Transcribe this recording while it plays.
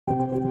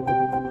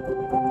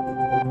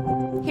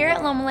Here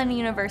at Loma Linda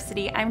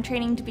University, I'm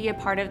training to be a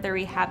part of the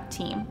Rehab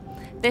team.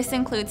 This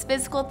includes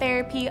physical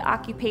therapy,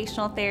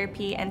 occupational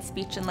therapy, and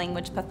speech and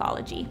language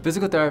pathology.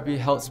 Physical therapy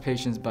helps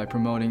patients by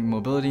promoting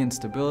mobility and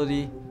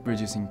stability,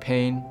 reducing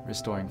pain,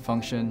 restoring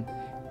function,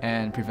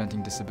 and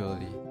preventing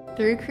disability.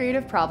 Through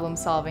creative problem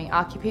solving,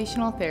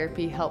 occupational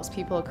therapy helps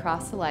people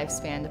across the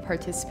lifespan to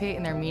participate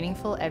in their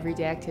meaningful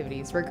everyday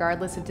activities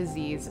regardless of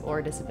disease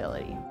or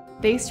disability.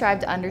 They strive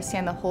to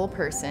understand the whole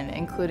person,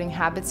 including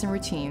habits and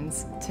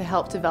routines, to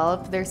help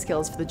develop their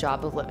skills for the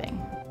job of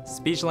living.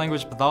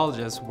 Speech-language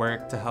pathologists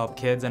work to help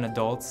kids and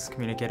adults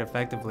communicate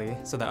effectively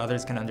so that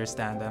others can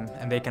understand them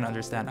and they can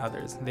understand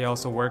others. They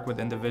also work with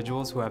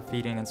individuals who have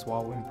feeding and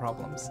swallowing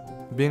problems.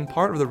 Being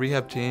part of the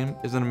Rehab team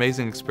is an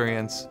amazing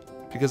experience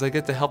because I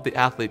get to help the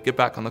athlete get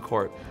back on the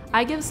court.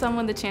 I give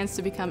someone the chance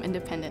to become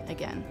independent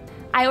again.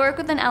 I work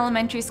with an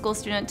elementary school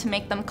student to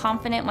make them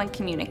confident when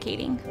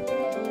communicating.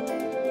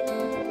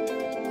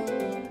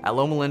 At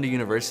Loma Linda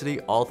University,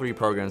 all three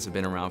programs have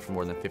been around for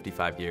more than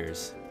 55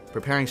 years,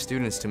 preparing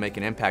students to make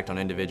an impact on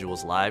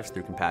individuals' lives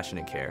through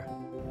compassionate care.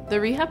 The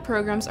Rehab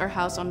programs are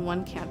housed on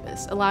one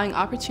campus, allowing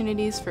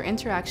opportunities for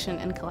interaction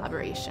and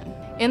collaboration.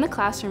 In the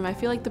classroom, I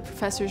feel like the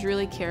professors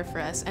really care for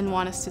us and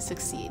want us to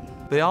succeed.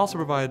 They also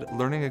provide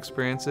learning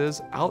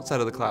experiences outside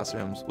of the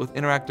classrooms with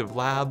interactive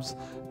labs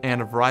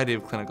and a variety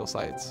of clinical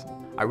sites.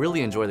 I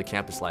really enjoy the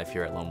campus life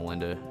here at Loma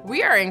Linda.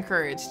 We are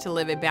encouraged to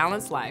live a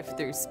balanced life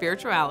through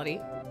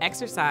spirituality,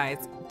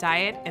 exercise,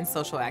 diet, and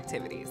social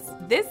activities.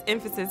 This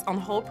emphasis on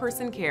whole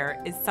person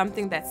care is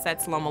something that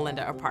sets Loma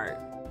Linda apart.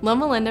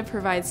 Loma Linda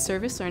provides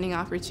service learning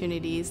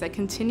opportunities that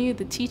continue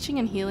the teaching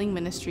and healing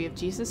ministry of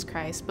Jesus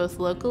Christ both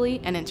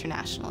locally and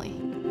internationally.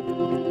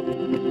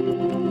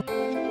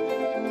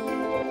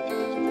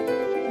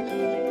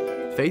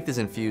 Faith is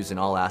infused in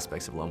all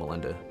aspects of Loma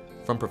Linda.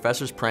 From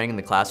professors praying in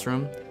the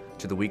classroom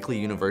to the weekly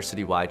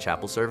university-wide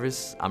chapel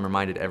service, I'm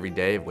reminded every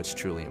day of what's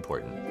truly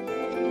important.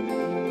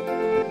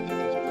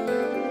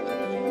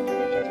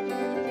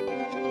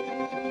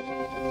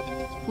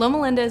 Loma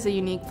Linda is a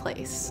unique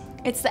place.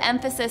 It's the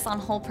emphasis on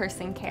whole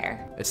person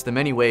care. It's the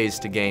many ways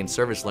to gain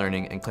service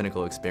learning and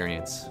clinical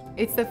experience.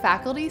 It's the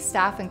faculty,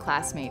 staff, and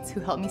classmates who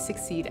help me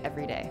succeed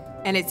every day.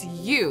 And it's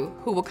you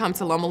who will come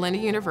to Loma Linda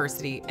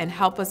University and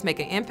help us make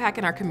an impact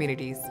in our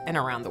communities and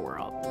around the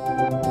world.